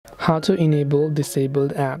how to enable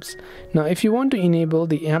disabled apps. Now if you want to enable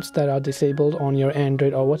the apps that are disabled on your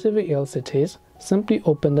Android or whatever else it is, simply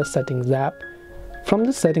open the settings app. From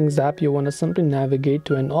the settings app, you want to simply navigate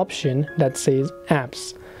to an option that says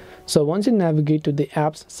apps. So once you navigate to the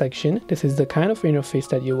apps section, this is the kind of interface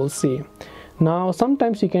that you will see. Now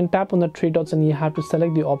sometimes you can tap on the three dots and you have to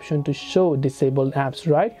select the option to show disabled apps,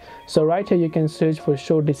 right? So right here you can search for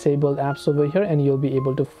show disabled apps over here and you'll be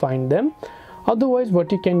able to find them. Otherwise,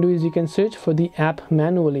 what you can do is you can search for the app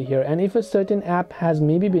manually here, and if a certain app has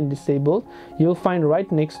maybe been disabled, you'll find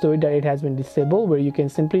right next to it that it has been disabled, where you can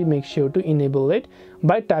simply make sure to enable it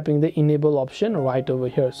by tapping the enable option right over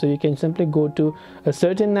here. So you can simply go to a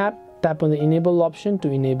certain app, tap on the enable option to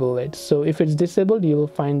enable it. So if it's disabled, you will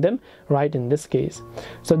find them right in this case.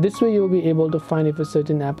 So this way you'll be able to find if a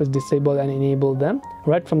certain app is disabled and enable them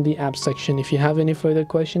right from the app section. If you have any further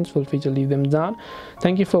questions, feel free to leave them down.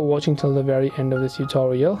 Thank you for watching till the very end of this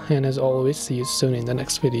tutorial, and as always, see you soon in the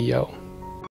next video.